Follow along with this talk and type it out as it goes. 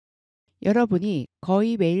여러분이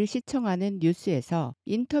거의 매일 시청하는 뉴스에서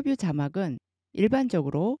인터뷰 자막은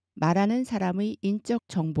일반적으로 말하는 사람의 인적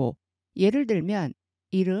정보, 예를 들면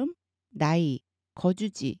이름, 나이,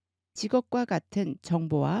 거주지, 직업과 같은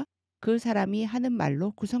정보와 그 사람이 하는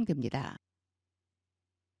말로 구성됩니다.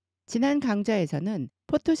 지난 강좌에서는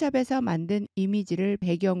포토샵에서 만든 이미지를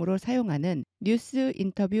배경으로 사용하는 뉴스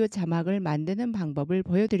인터뷰 자막을 만드는 방법을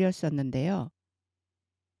보여드렸었는데요.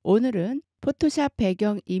 오늘은 포토샵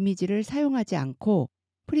배경 이미지를 사용하지 않고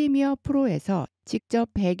프리미어 프로에서 직접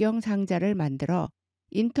배경 상자를 만들어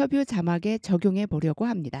인터뷰 자막에 적용해 보려고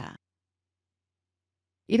합니다.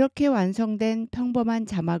 이렇게 완성된 평범한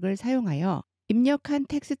자막을 사용하여 입력한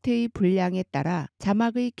텍스트의 분량에 따라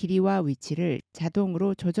자막의 길이와 위치를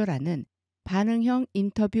자동으로 조절하는 반응형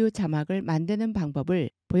인터뷰 자막을 만드는 방법을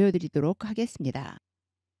보여드리도록 하겠습니다.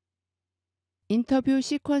 인터뷰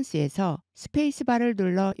시퀀스에서 스페이스바를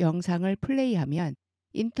눌러 영상을 플레이하면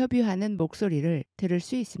인터뷰하는 목소리를 들을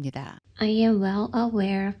수 있습니다. I am well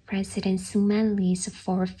aware of President Syngman Lee's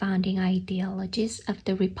four founding ideologies of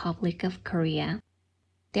the Republic of Korea.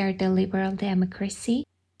 They are the liberal democracy,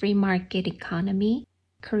 free market economy,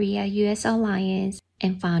 Korea-US alliance,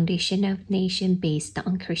 and foundation of nation based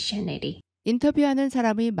on Christianity. 인터뷰하는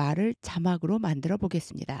사람의 말을 자막으로 만들어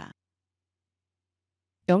보겠습니다.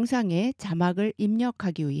 영상에 자막을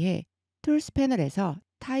입력하기 위해 툴스 패널에서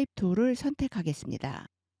타입 툴을 선택하겠습니다.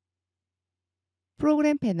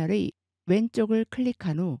 프로그램 패널의 왼쪽을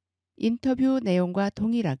클릭한 후 인터뷰 내용과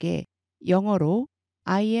동일하게 영어로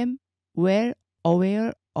I am well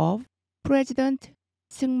aware of President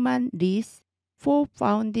Syngman Lee's four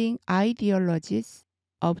founding ideologies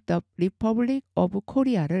of the Republic of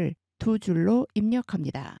Korea를 두 줄로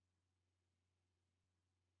입력합니다.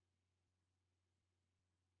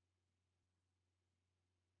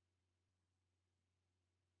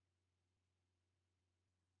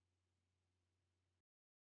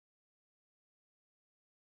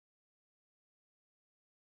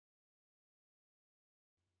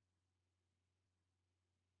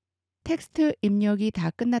 텍스트 입력이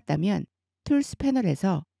다 끝났다면 툴스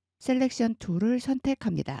패널에서 셀렉션 툴을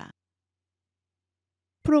선택합니다.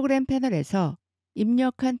 프로그램 패널에서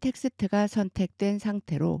입력한 텍스트가 선택된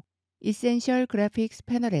상태로 이센셜 그래픽스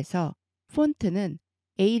패널에서 폰트는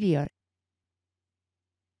에이리얼,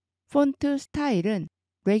 폰트 스타일은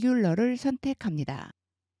레귤러를 선택합니다.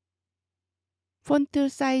 폰트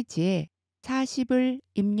사이즈에 40을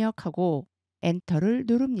입력하고 엔터를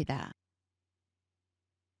누릅니다.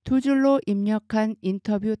 두 줄로 입력한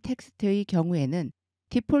인터뷰 텍스트의 경우에는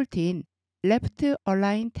디폴트인 레프트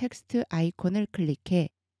얼라인 텍스트 아이콘을 클릭해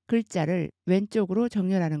글자를 왼쪽으로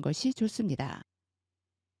정렬하는 것이 좋습니다.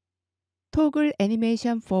 토글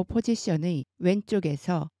애니메이션 for 포지션의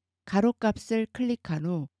왼쪽에서 가로값을 클릭한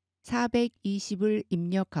후 420을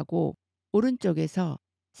입력하고 오른쪽에서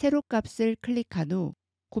세로값을 클릭한 후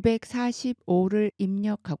 945를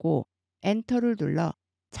입력하고 엔터를 눌러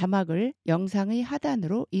자막을 영상의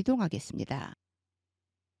하단으로 이동하겠습니다.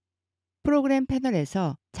 프로그램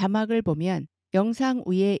패널에서 자막을 보면 영상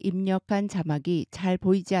위에 입력한 자막이 잘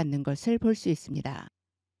보이지 않는 것을 볼 수 있습니다.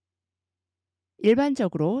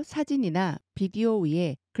 일반적으로 사진이나 비디오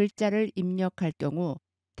위에 글자를 입력할 경우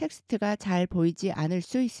텍스트가 잘 보이지 않을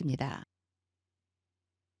수 있습니다.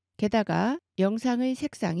 게다가 영상의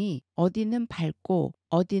색상이 어디는 밝고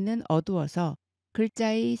어디는 어두워서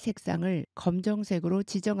글자의 색상을 검정색으로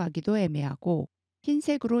지정하기도 애매하고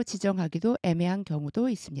흰색으로 지정하기도 애매한 경우도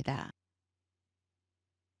있습니다.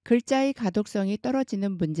 글자의 가독성이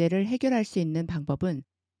떨어지는 문제를 해결할 수 있는 방법은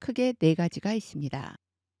크게 네 가지가 있습니다.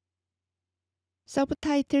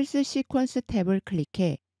 Subtitles 시퀀스 탭을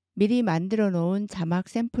클릭해 미리 만들어 놓은 자막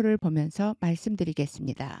샘플을 보면서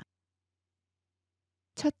말씀드리겠습니다.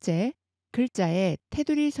 첫째, 글자에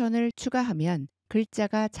테두리 선을 추가하면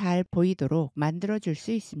글자가 잘 보이도록 만들어 줄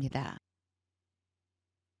수 있습니다.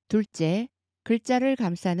 둘째, 글자를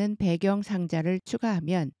감싸는 배경 상자를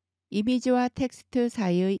추가하면 이미지와 텍스트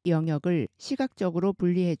사이의 영역을 시각적으로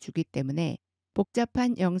분리해 주기 때문에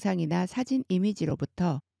복잡한 영상이나 사진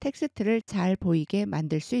이미지로부터 텍스트를 잘 보이게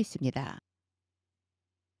만들 수 있습니다.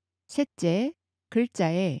 셋째,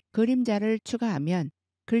 글자에 그림자를 추가하면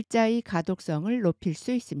글자의 가독성을 높일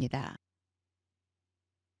수 있습니다.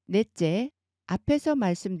 넷째, 앞에서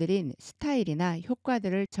말씀드린 스타일이나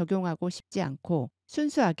효과들을 적용하고 싶지 않고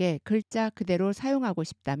순수하게 글자 그대로 사용하고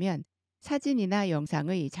싶다면 사진이나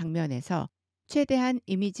영상의 장면에서 최대한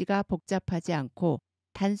이미지가 복잡하지 않고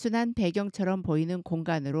단순한 배경처럼 보이는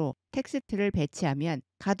공간으로 텍스트를 배치하면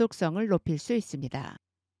가독성을 높일 수 있습니다.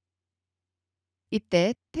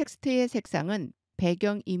 이때 텍스트의 색상은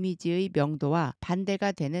배경 이미지의 명도와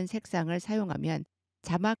반대가 되는 색상을 사용하면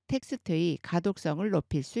자막 텍스트의 가독성을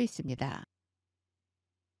높일 수 있습니다.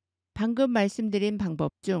 방금 말씀드린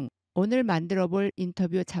방법 중 오늘 만들어 볼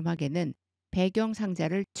인터뷰 자막에는 배경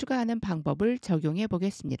상자를 추가하는 방법을 적용해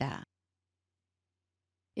보겠습니다.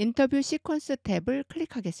 인터뷰 시퀀스 탭을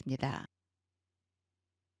클릭하겠습니다.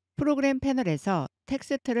 프로그램 패널에서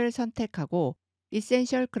텍스트를 선택하고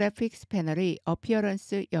이센셜 그래픽스 패널의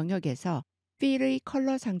어피어런스 영역에서 필의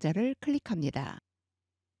컬러 상자를 클릭합니다.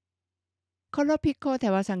 컬러 피커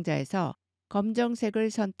대화 상자에서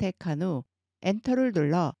검정색을 선택한 후 엔터를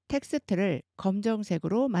눌러 텍스트를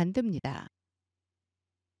검정색으로 만듭니다.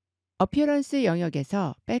 어피어런스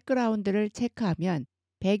영역에서 백그라운드를 체크하면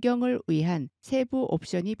배경을 위한 세부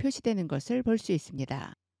옵션이 표시되는 것을 볼 수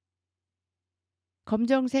있습니다.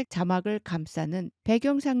 검정색 자막을 감싸는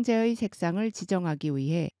배경 상자의 색상을 지정하기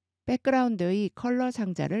위해 백그라운드의 컬러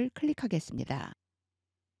상자를 클릭하겠습니다.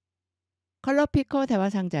 컬러 피커 대화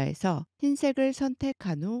상자에서 흰색을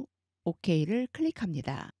선택한 후 OK를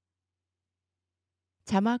클릭합니다.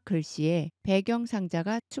 자막 글씨에 배경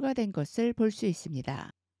상자가 추가된 것을 볼 수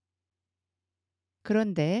있습니다.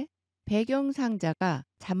 그런데 배경 상자가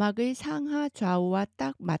자막의 상하 좌우와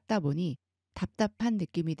딱 맞다 보니 답답한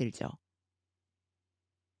느낌이 들죠.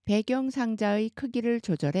 배경 상자의 크기를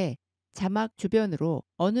조절해 자막 주변으로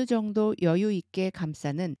어느 정도 여유 있게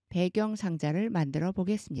감싸는 배경 상자를 만들어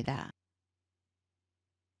보겠습니다.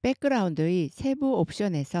 백그라운드의 세부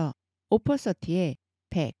옵션에서 오퍼서티에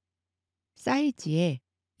 100, 사이즈에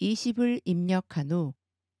 20을 입력한 후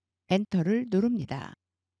엔터를 누릅니다.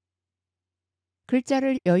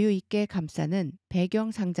 글자를 여유 있게 감싸는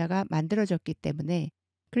배경 상자가 만들어졌기 때문에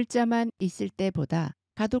글자만 있을 때보다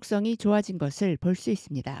가독성이 좋아진 것을 볼 수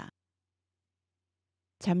있습니다.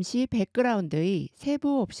 잠시 백그라운드의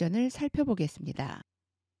세부 옵션을 살펴보겠습니다.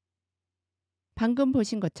 방금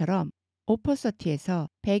보신 것처럼 오퍼서티에서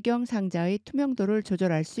배경 상자의 투명도를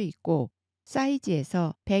조절할 수 있고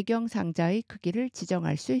사이즈에서 배경 상자의 크기를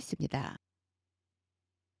지정할 수 있습니다.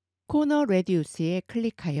 코너 레디우스에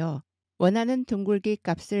클릭하여 원하는 둥글기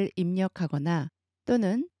값을 입력하거나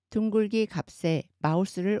또는 둥글기 값에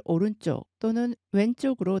마우스를 오른쪽 또는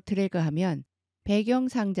왼쪽으로 드래그하면 배경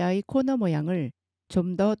상자의 코너 모양을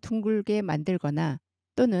좀 더 둥글게 만들거나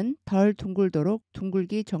또는 덜 둥글도록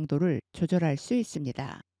둥글기 정도를 조절할 수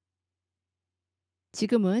있습니다.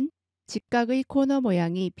 지금은 직각의 코너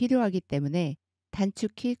모양이 필요하기 때문에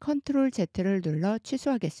단축키 컨트롤 Z를 눌러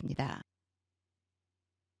취소하겠습니다.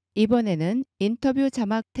 이번에는 인터뷰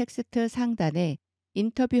자막 텍스트 상단에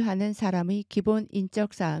인터뷰하는 사람의 기본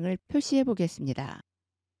인적 사항을 표시해 보겠습니다.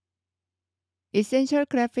 이센셜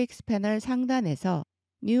그래픽스 패널 상단에서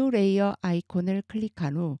뉴 레이어 아이콘을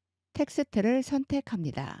클릭한 후 텍스트를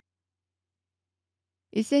선택합니다.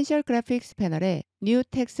 이센셜 그래픽스 패널에 뉴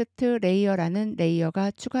텍스트 레이어라는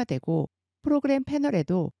레이어가 추가되고 프로그램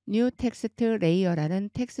패널에도 뉴 텍스트 레이어라는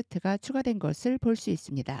텍스트가 추가된 것을 볼 수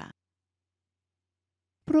있습니다.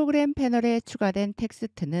 프로그램 패널에 추가된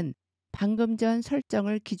텍스트는 방금 전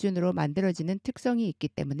설정을 기준으로 만들어지는 특성이 있기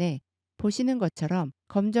때문에 보시는 것처럼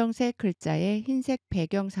검정색 글자에 흰색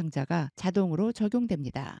배경 상자가 자동으로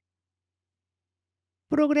적용됩니다.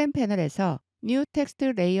 프로그램 패널에서 뉴 텍스트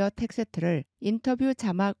레이어 텍스트를 인터뷰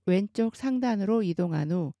자막 왼쪽 상단으로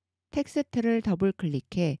이동한 후 텍스트를 더블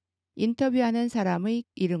클릭해 인터뷰하는 사람의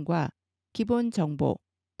이름과 기본 정보,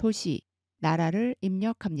 도시, 나라를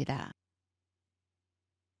입력합니다.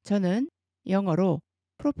 저는 영어로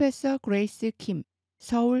프로페서 그레이스 킴,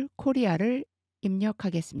 서울, 코리아를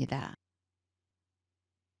입력하겠습니다.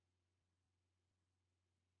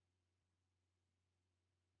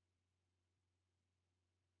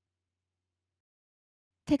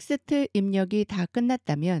 텍스트 입력이 다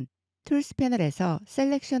끝났다면 툴스 패널에서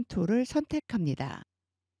셀렉션 툴을 선택합니다.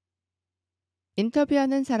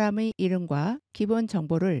 인터뷰하는 사람의 이름과 기본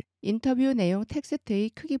정보를 인터뷰 내용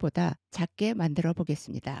텍스트의 크기보다 작게 만들어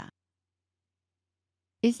보겠습니다.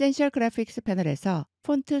 이센셜 그래픽스 패널에서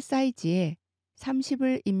폰트 사이즈에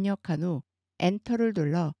 30을 입력한 후 엔터를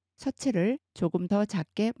눌러 서체를 조금 더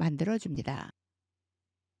작게 만들어 줍니다.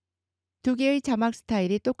 두 개의 자막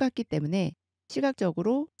스타일이 똑같기 때문에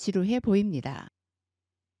시각적으로 지루해 보입니다.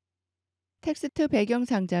 텍스트 배경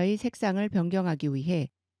상자의 색상을 변경하기 위해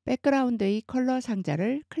백그라운드의 컬러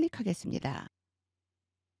상자를 클릭하겠습니다.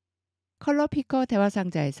 컬러 피커 대화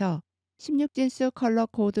상자에서 16진수 컬러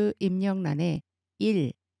코드 입력란에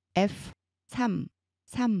 1, F, 3,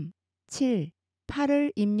 3, 7,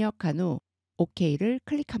 8을 입력한 후 OK를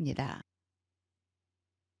클릭합니다.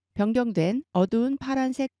 변경된 어두운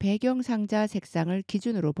파란색 배경 상자 색상을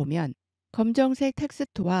기준으로 보면 검정색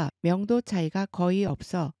텍스트와 명도 차이가 거의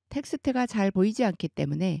없어 텍스트가 잘 보이지 않기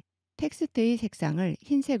때문에 텍스트의 색상을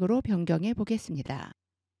흰색으로 변경해 보겠습니다.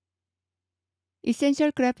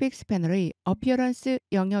 이센셜 그래픽스 패널의 어피어런스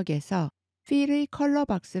영역에서 필의 컬러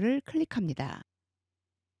박스를 클릭합니다.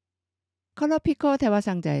 컬러 피커 대화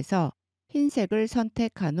상자에서 흰색을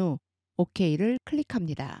선택한 후 OK를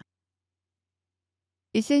클릭합니다.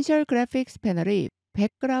 이센셜 그래픽스 패널의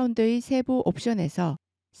백그라운드의 세부 옵션에서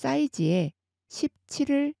사이즈에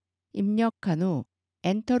 17을 입력한 후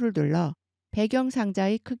엔터를 눌러 배경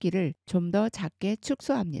상자의 크기를 좀 더 작게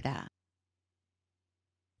축소합니다.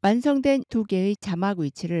 완성된 두 개의 자막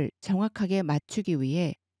위치를 정확하게 맞추기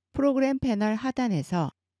위해 프로그램 패널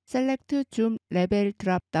하단에서 셀렉트 줌 레벨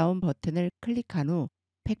드랍다운 버튼을 클릭한 후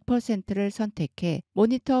 100%를 선택해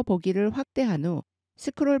모니터 보기를 확대한 후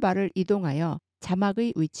스크롤바를 이동하여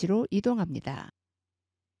자막의 위치로 이동합니다.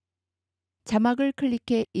 자막을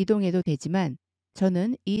클릭해 이동해도 되지만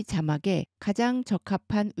저는 이 자막에 가장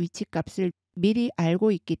적합한 위치값을 미리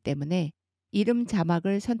알고 있기 때문에 이름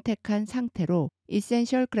자막을 선택한 상태로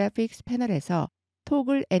Essential Graphics 패널에서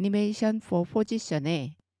토글 애니메이션 for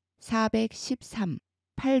포지션에 413,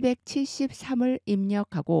 873을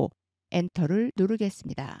입력하고 엔터를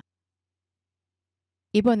누르겠습니다.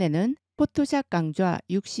 이번에는 포토샵 강좌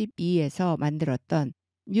 62에서 만들었던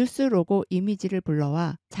뉴스 로고 이미지를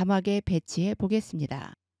불러와 자막에 배치해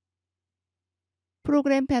보겠습니다.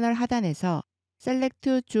 프로그램 패널 하단에서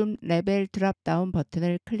셀렉트 줌 레벨 드랍다운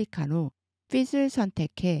버튼을 클릭한 후 핏을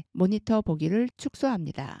선택해 모니터 보기를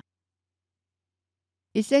축소합니다.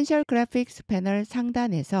 Essential Graphics 패널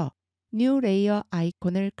상단에서 New Layer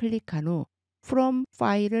아이콘을 클릭한 후 From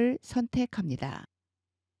파일을 선택합니다.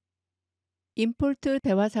 임포트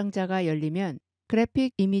대화 상자가 열리면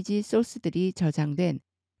그래픽 이미지 소스들이 저장된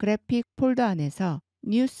그래픽 폴더 안에서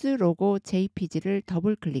뉴스 로고 JPG를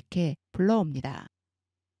더블 클릭해 불러옵니다.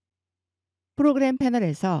 프로그램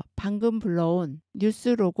패널에서 방금 불러온 뉴스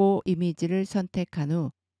로고 이미지를 선택한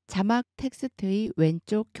후 자막 텍스트의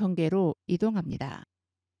왼쪽 경계로 이동합니다.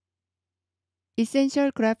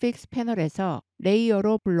 Essential Graphics 패널에서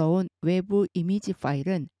레이어로 불러온 외부 이미지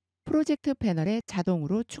파일은 프로젝트 패널에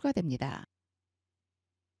자동으로 추가됩니다.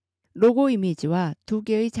 로고 이미지와 두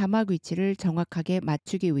개의 자막 위치를 정확하게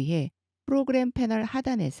맞추기 위해 프로그램 패널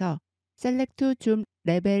하단에서 셀렉트 줌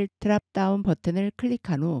레벨 드랍다운 버튼을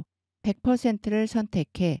클릭한 후 100%를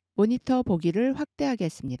선택해 모니터 보기를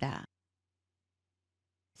확대하겠습니다.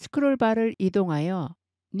 스크롤바를 이동하여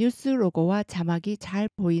뉴스 로고와 자막이 잘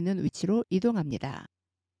보이는 위치로 이동합니다.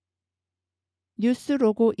 뉴스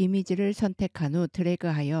로고 이미지를 선택한 후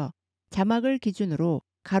드래그하여 자막을 기준으로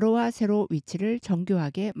가로와 세로 위치를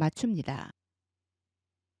정교하게 맞춥니다.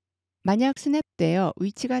 만약 스냅되어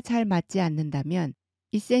위치가 잘 맞지 않는다면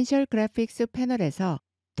Essential Graphics 패널에서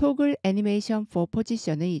토글 애니메이션 for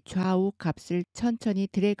포지션의 좌우 값을 천천히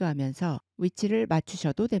드래그하면서 위치를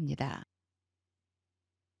맞추셔도 됩니다.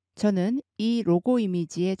 저는 이 로고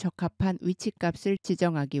이미지에 적합한 위치 값을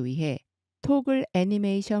지정하기 위해 토글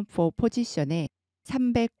애니메이션 for 포지션에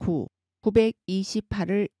 309,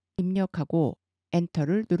 928을 입력하고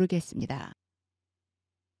엔터를 누르겠습니다.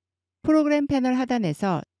 프로그램 패널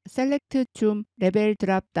하단에서 셀렉트 줌 레벨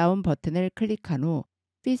드랍다운 버튼을 클릭한 후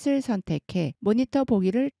핏을 선택해 모니터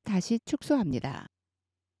보기를 다시 축소합니다.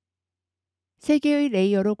 3개의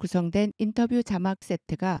레이어로 구성된 인터뷰 자막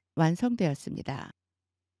세트가 완성되었습니다.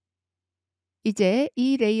 이제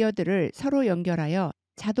이 레이어들을 서로 연결하여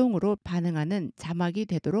자동으로 반응하는 자막이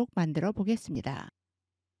되도록 만들어 보겠습니다.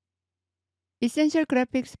 Essential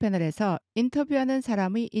Graphics 패널에서 인터뷰하는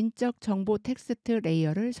사람의 인적 정보 텍스트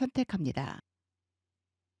레이어를 선택합니다.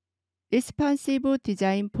 Responsive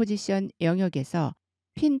Design 포지션 영역에서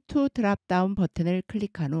Pin to 드랍다운 버튼을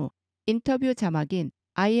클릭한 후 인터뷰 자막인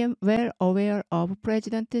I am well aware of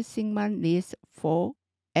President Syngman Lee's for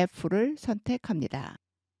F를 선택합니다.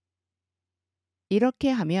 이렇게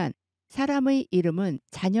하면 사람의 이름은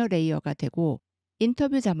자녀 레이어가 되고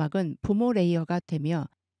인터뷰 자막은 부모 레이어가 되며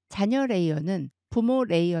자녀 레이어는 부모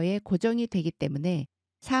레이어에 고정이 되기 때문에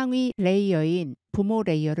상위 레이어인 부모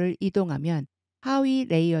레이어를 이동하면 하위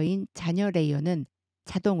레이어인 자녀 레이어는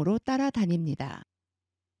자동으로 따라다닙니다.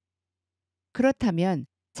 그렇다면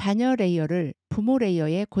자녀 레이어를 부모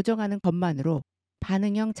레이어에 고정하는 것만으로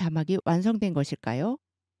반응형 자막이 완성된 것일까요?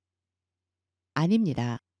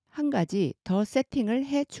 아닙니다. 한 가지 더 세팅을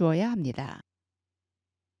해 주어야 합니다.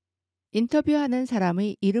 인터뷰하는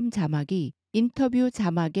사람의 이름 자막이 인터뷰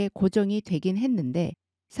자막에 고정이 되긴 했는데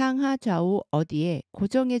상하 좌우 어디에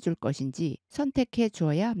고정해 줄 것인지 선택해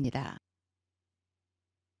주어야 합니다.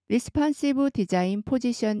 Responsive Design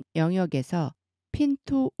포지션 영역에서 핀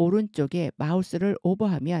투 오른쪽에 마우스를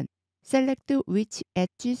오버하면 Select which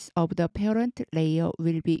edges of the parent layer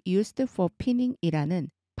will be used for pinning 이라는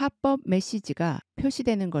팝업 메시지가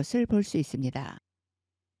표시되는 것을 볼 수 있습니다.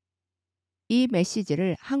 이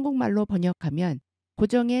메시지를 한국말로 번역하면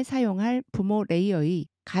고정에 사용할 부모 레이어의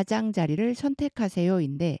가장자리를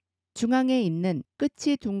선택하세요인데 중앙에 있는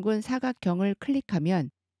끝이 둥근 사각형을 클릭하면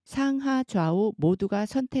상하 좌우 모두가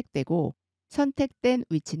선택되고 선택된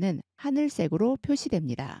위치는 하늘색으로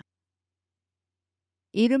표시됩니다.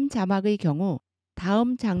 이름 자막의 경우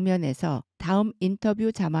다음 장면에서 다음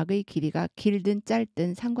인터뷰 자막의 길이가 길든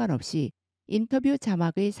짧든 상관없이 인터뷰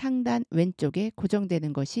자막의 상단 왼쪽에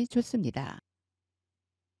고정되는 것이 좋습니다.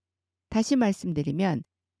 다시 말씀드리면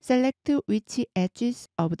Select which edges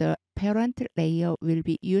of the parent layer will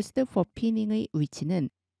be used for pinning의 위치는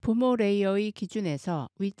부모 레이어의 기준에서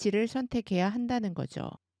위치를 선택해야 한다는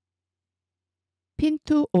거죠. 핀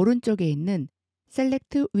to 오른쪽에 있는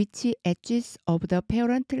Select which edges of the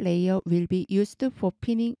parent layer will be used for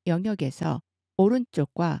pinning 영역에서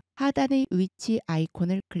오른쪽과 하단의 위치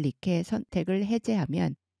아이콘을 클릭해 선택을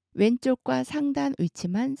해제하면 왼쪽과 상단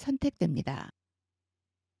위치만 선택됩니다.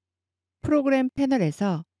 프로그램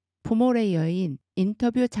패널에서 부모 레이어인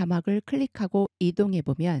인터뷰 자막을 클릭하고 이동해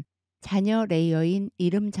보면 자녀 레이어인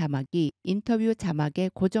이름 자막이 인터뷰 자막에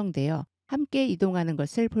고정되어 함께 이동하는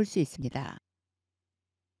것을 볼 수 있습니다.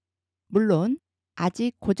 물론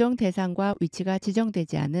아직 고정 대상과 위치가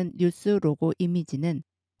지정되지 않은 뉴스 로고 이미지는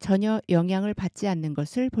전혀 영향을 받지 않는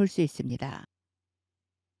것을 볼 수 있습니다.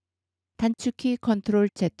 단축키 컨트롤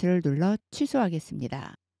Z를 눌러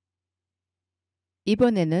취소하겠습니다.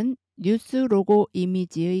 이번에는 뉴스 로고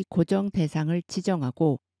이미지의 고정 대상을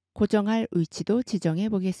지정하고 고정할 위치도 지정해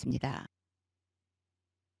보겠습니다.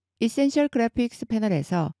 이센셜 그래픽스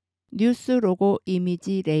패널에서 뉴스 로고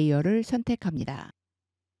이미지 레이어를 선택합니다.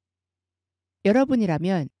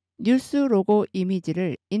 여러분이라면 뉴스 로고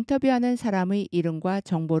이미지를 인터뷰하는 사람의 이름과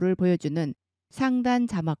정보를 보여주는 상단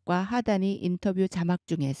자막과 하단의 인터뷰 자막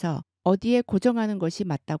중에서 어디에 고정하는 것이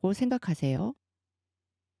맞다고 생각하세요?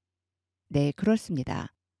 네,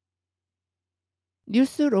 그렇습니다.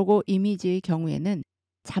 뉴스 로고 이미지의 경우에는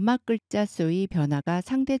자막 글자 수의 변화가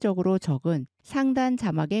상대적으로 적은 상단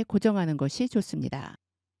자막에 고정하는 것이 좋습니다.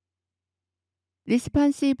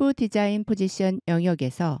 리스폰시브 디자인 포지션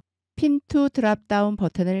영역에서 핀 투 드랍다운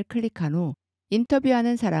버튼을 클릭한 후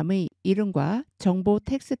인터뷰하는 사람의 이름과 정보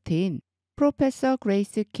텍스트인 프로페서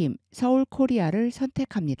그레이스 킴 서울 코리아를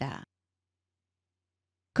선택합니다.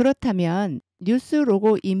 그렇다면 뉴스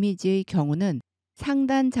로고 이미지의 경우는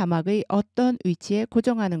상단 자막의 어떤 위치에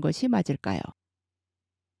고정하는 것이 맞을까요?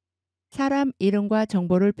 사람 이름과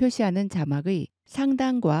정보를 표시하는 자막의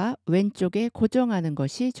상단과 왼쪽에 고정하는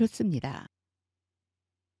것이 좋습니다.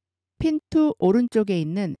 핀 투 오른쪽에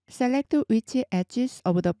있는 Select which edges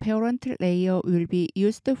of the parent layer will be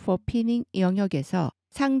used for pinning 영역에서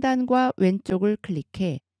상단과 왼쪽을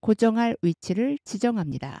클릭해 고정할 위치를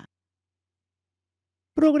지정합니다.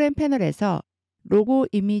 프로그램 패널에서 로고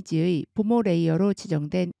이미지의 부모 레이어로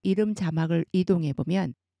지정된 이름 자막을 이동해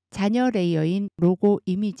보면 자녀 레이어인 로고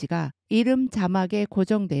이미지가 이름 자막에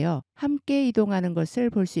고정되어 함께 이동하는 것을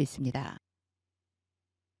볼 수 있습니다.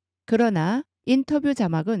 그러나 인터뷰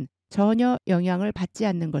자막은 전혀 영향을 받지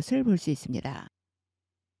않는 것을 볼 수 있습니다.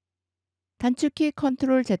 단축키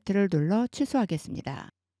컨트롤 Z를 눌러 취소하겠습니다.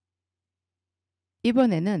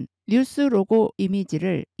 이번에는 뉴스 로고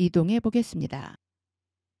이미지를 이동해 보겠습니다.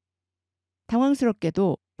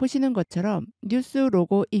 당황스럽게도 보시는 것처럼 뉴스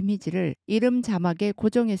로고 이미지를 이름 자막에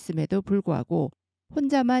고정했음에도 불구하고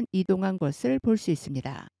혼자만 이동한 것을 볼 수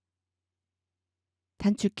있습니다.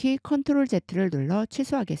 단축키 컨트롤 Z를 눌러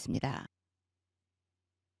취소하겠습니다.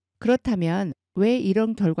 그렇다면 왜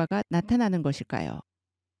이런 결과가 나타나는 것일까요?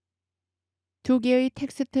 두 개의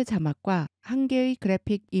텍스트 자막과 한 개의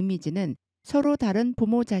그래픽 이미지는 서로 다른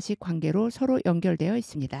부모 자식 관계로 서로 연결되어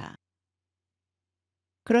있습니다.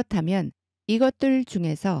 그렇다면 이것들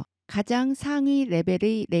중에서 가장 상위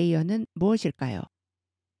레벨의 레이어는 무엇일까요?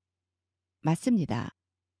 맞습니다.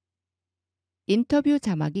 인터뷰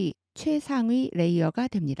자막이 최상위 레이어가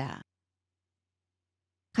됩니다.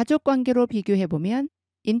 가족 관계로 비교해보면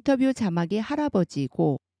인터뷰 자막이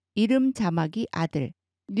할아버지이고 이름 자막이 아들,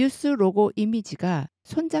 뉴스 로고 이미지가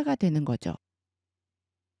손자가 되는 거죠.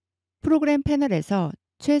 프로그램 패널에서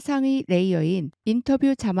최상위 레이어인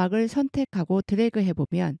인터뷰 자막을 선택하고 드래그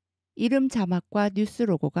해보면 이름 자막과 뉴스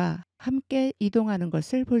로고가 함께 이동하는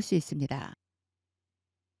것을 볼 수 있습니다.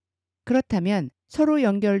 그렇다면 서로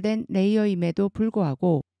연결된 레이어임에도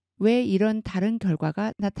불구하고 왜 이런 다른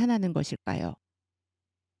결과가 나타나는 것일까요?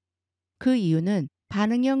 그 이유는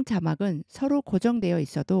반응형 자막은 서로 고정되어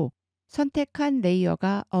있어도 선택한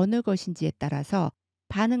레이어가 어느 것인지에 따라서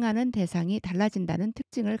반응하는 대상이 달라진다는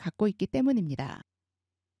특징을 갖고 있기 때문입니다.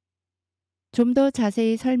 좀 더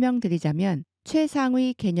자세히 설명드리자면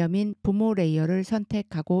최상위 개념인 부모 레이어를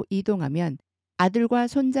선택하고 이동하면 아들과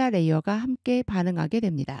손자 레이어가 함께 반응하게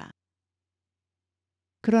됩니다.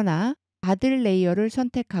 그러나 아들 레이어를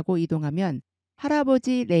선택하고 이동하면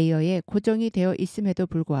할아버지 레이어에 고정이 되어 있음에도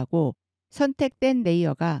불구하고 선택된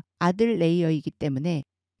레이어가 아들 레이어이기 때문에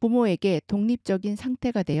부모에게 독립적인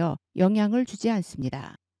상태가 되어 영향을 주지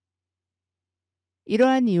않습니다.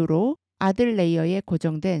 이러한 이유로 아들 레이어에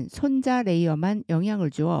고정된 손자 레이어만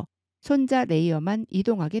영향을 주어 손자 레이어만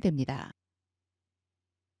이동하게 됩니다.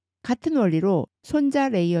 같은 원리로 손자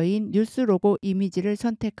레이어인 뉴스 로고 이미지를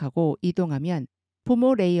선택하고 이동하면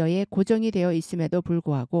부모 레이어에 고정이 되어 있음에도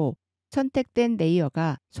불구하고 선택된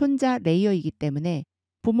레이어가 손자 레이어이기 때문에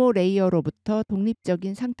부모 레이어로부터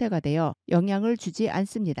독립적인 상태가 되어 영향을 주지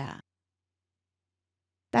않습니다.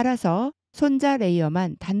 따라서 손자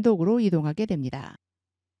레이어만 단독으로 이동하게 됩니다.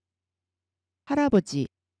 할아버지,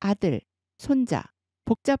 아들, 손자,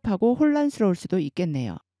 복잡하고 혼란스러울 수도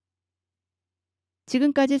있겠네요.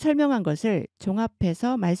 지금까지 설명한 것을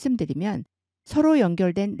종합해서 말씀드리면 서로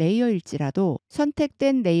연결된 레이어일지라도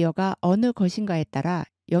선택된 레이어가 어느 것인가에 따라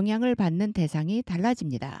영향을 받는 대상이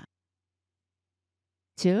달라집니다.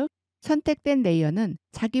 즉, 선택된 레이어는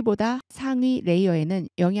자기보다 상위 레이어에는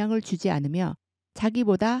영향을 주지 않으며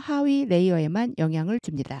자기보다 하위 레이어에만 영향을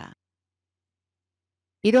줍니다.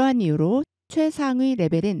 이러한 이유로 최상위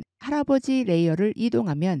레벨인 할아버지 레이어를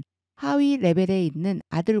이동하면 하위 레벨에 있는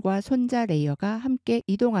아들과 손자 레이어가 함께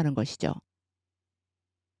이동하는 것이죠.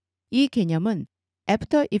 이 개념은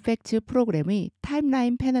애프터 이펙트 프로그램의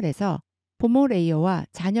타임라인 패널에서 부모 레이어와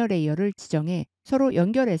자녀 레이어를 지정해 서로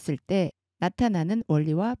연결했을 때 나타나는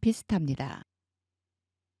원리와 비슷합니다.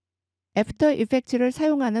 애프터 이펙트를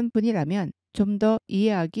사용하는 분이라면 좀 더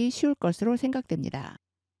이해하기 쉬울 것으로 생각됩니다.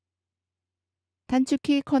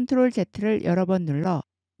 단축키 컨트롤 Z를 여러 번 눌러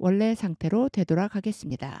원래 상태로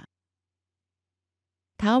되돌아가겠습니다.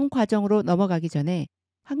 다음 과정으로 넘어가기 전에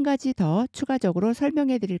한 가지 더 추가적으로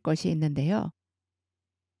설명해 드릴 것이 있는데요.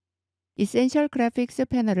 이센셜 그래픽스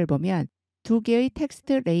패널을 보면 두 개의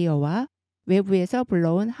텍스트 레이어와 외부에서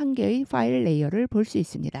불러온 한 개의 파일 레이어를 볼 수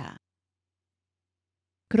있습니다.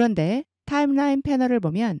 그런데 타임라인 패널을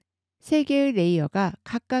보면 세 개의 레이어가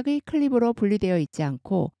각각의 클립으로 분리되어 있지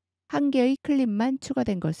않고 한 개의 클립만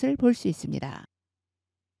추가된 것을 볼 수 있습니다.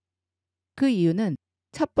 그 이유는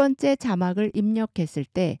첫 번째 자막을 입력했을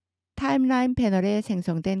때 타임라인 패널에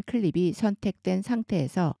생성된 클립이 선택된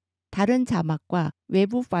상태에서 다른 자막과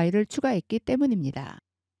외부 파일을 추가했기 때문입니다.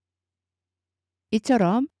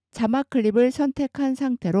 이처럼 자막 클립을 선택한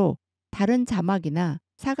상태로 다른 자막이나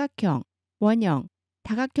사각형, 원형,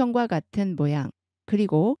 다각형과 같은 모양,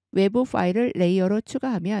 그리고 외부 파일을 레이어로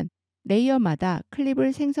추가하면 레이어마다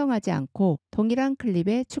클립을 생성하지 않고 동일한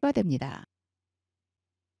클립에 추가됩니다.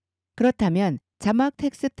 그렇다면 자막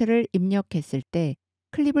텍스트를 입력했을 때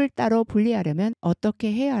클립을 따로 분리하려면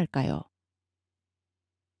어떻게 해야 할까요?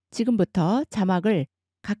 지금부터 자막을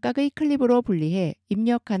각각의 클립으로 분리해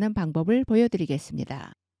입력하는 방법을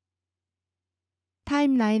보여드리겠습니다.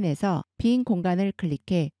 타임라인에서 빈 공간을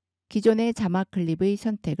클릭해 기존의 자막 클립의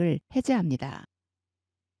선택을 해제합니다.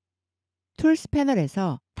 툴스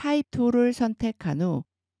패널에서 타입 툴을 선택한 후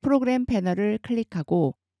프로그램 패널을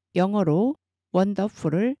클릭하고 영어로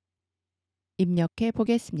원더풀을 입력해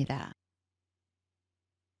보겠습니다.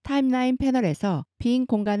 타임라인 패널에서 빈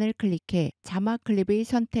공간을 클릭해 자막 클립의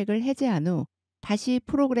선택을 해제한 후 다시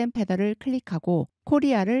프로그램 패널을 클릭하고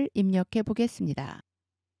코리아를 입력해 보겠습니다.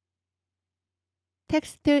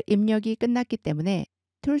 텍스트 입력이 끝났기 때문에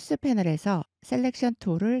툴스 패널에서 셀렉션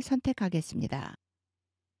툴을 선택하겠습니다.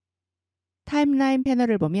 타임라인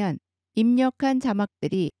패널을 보면 입력한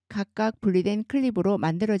자막들이 각각 분리된 클립으로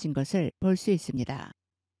만들어진 것을 볼 수 있습니다.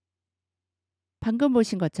 방금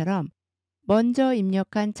보신 것처럼 먼저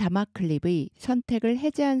입력한 자막 클립의 선택을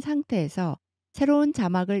해제한 상태에서 새로운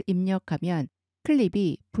자막을 입력하면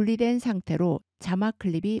클립이 분리된 상태로 자막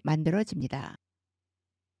클립이 만들어집니다.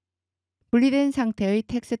 분리된 상태의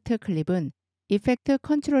텍스트 클립은 이펙트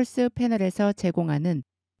컨트롤스 패널에서 제공하는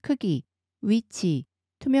크기, 위치,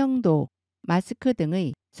 투명도, 마스크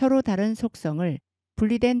등의 서로 다른 속성을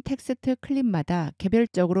분리된 텍스트 클립마다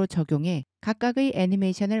개별적으로 적용해 각각의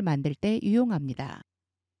애니메이션을 만들 때 유용합니다.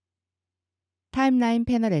 타임라인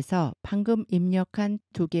패널에서 방금 입력한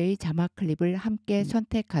두 개의 자막 클립을 함께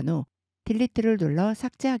선택한 후 딜리트를 눌러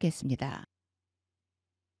삭제하겠습니다.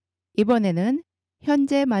 이번에는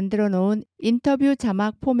현재 만들어 놓은 인터뷰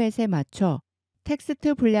자막 포맷에 맞춰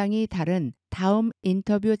텍스트 분량이 다른 다음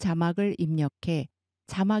인터뷰 자막을 입력해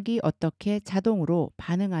자막이 어떻게 자동으로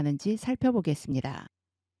반응하는지 살펴보겠습니다.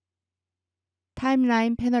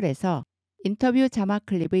 타임라인 패널에서 인터뷰 자막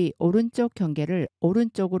클립의 오른쪽 경계를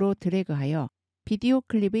오른쪽으로 드래그하여 비디오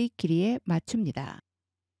클립의 길이에 맞춥니다.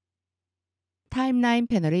 타임라인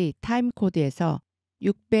패널의 타임 코드에서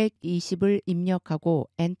 620을 입력하고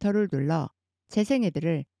엔터를 눌러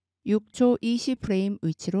재생헤드를 6초 20프레임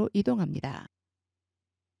위치로 이동합니다.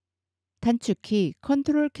 단축키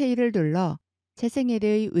컨트롤 K를 눌러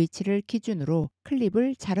재생헤드의 위치를 기준으로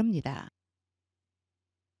클립을 자릅니다.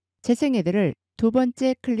 재생헤드를 두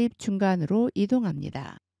번째 클립 중간으로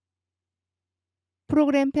이동합니다.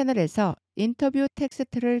 프로그램 패널에서 인터뷰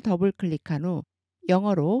텍스트를 더블 클릭한 후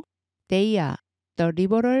영어로 They are the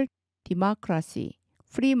liberal democracy,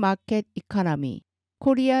 free market economy,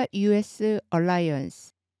 Korea-US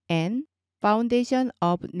alliance, and foundation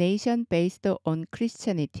of nation based on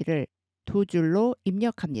Christianity를 두 줄로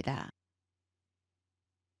입력합니다.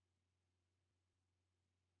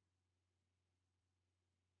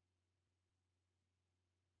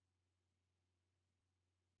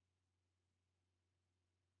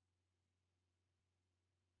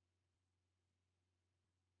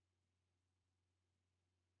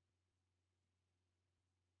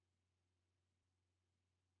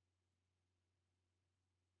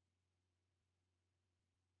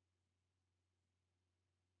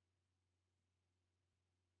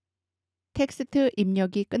 텍스트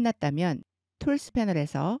입력이 끝났다면 툴스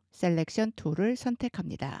패널에서 셀렉션 툴을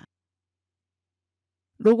선택합니다.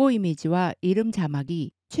 로고 이미지와 이름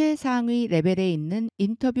자막이 최상위 레벨에 있는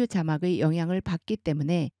인터뷰 자막의 영향을 받기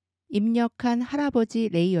때문에 입력한 할아버지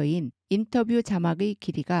레이어인 인터뷰 자막의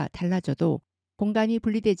길이가 달라져도 공간이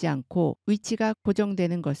분리되지 않고 위치가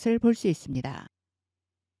고정되는 것을 볼 수 있습니다.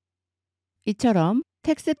 이처럼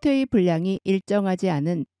텍스트의 분량이 일정하지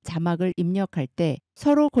않은 자막을 입력할 때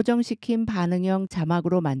서로 고정시킨 반응형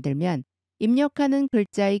자막으로 만들면 입력하는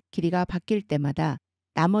글자의 길이가 바뀔 때마다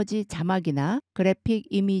나머지 자막이나 그래픽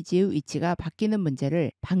이미지의 위치가 바뀌는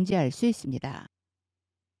문제를 방지할 수 있습니다.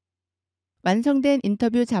 완성된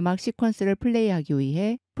인터뷰 자막 시퀀스를 플레이하기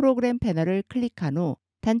위해 프로그램 패널을 클릭한 후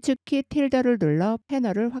단축키 틸더를 눌러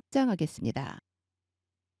패널을 확장하겠습니다.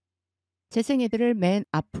 재생헤드를 맨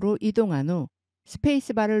앞으로 이동한 후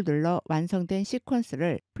스페이스바를 눌러 완성된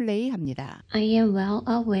시퀀스를 플레이합니다. I am well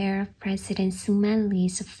aware of President Syngman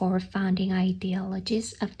Lee's four founding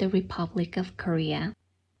ideologies of the Republic of Korea.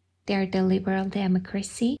 They are the liberal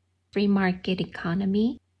democracy, free market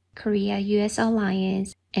economy, Korea-US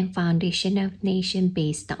alliance, and foundation of nation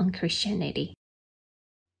based on Christianity.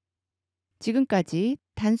 지금까지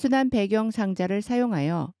단순한 배경 상자를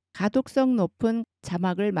사용하여 가독성 높은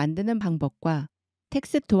자막을 만드는 방법과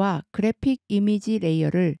텍스트와 그래픽 이미지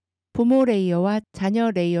레이어를 부모 레이어와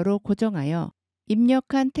자녀 레이어로 고정하여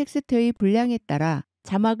입력한 텍스트의 분량에 따라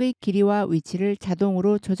자막의 길이와 위치를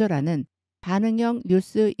자동으로 조절하는 반응형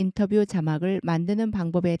뉴스 인터뷰 자막을 만드는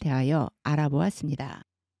방법에 대하여 알아보았습니다.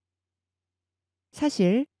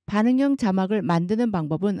 사실 반응형 자막을 만드는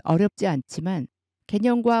방법은 어렵지 않지만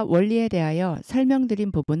개념과 원리에 대하여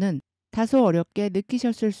설명드린 부분은 다소 어렵게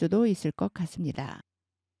느끼셨을 수도 있을 것 같습니다.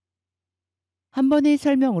 한 번의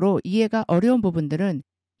설명으로 이해가 어려운 부분들은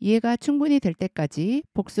이해가 충분히 될 때까지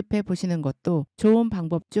복습해 보시는 것도 좋은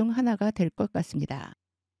방법 중 하나가 될 것 같습니다.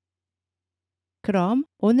 그럼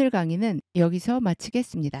오늘 강의는 여기서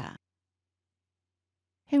마치겠습니다.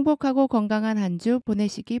 행복하고 건강한 한 주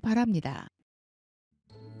보내시기 바랍니다.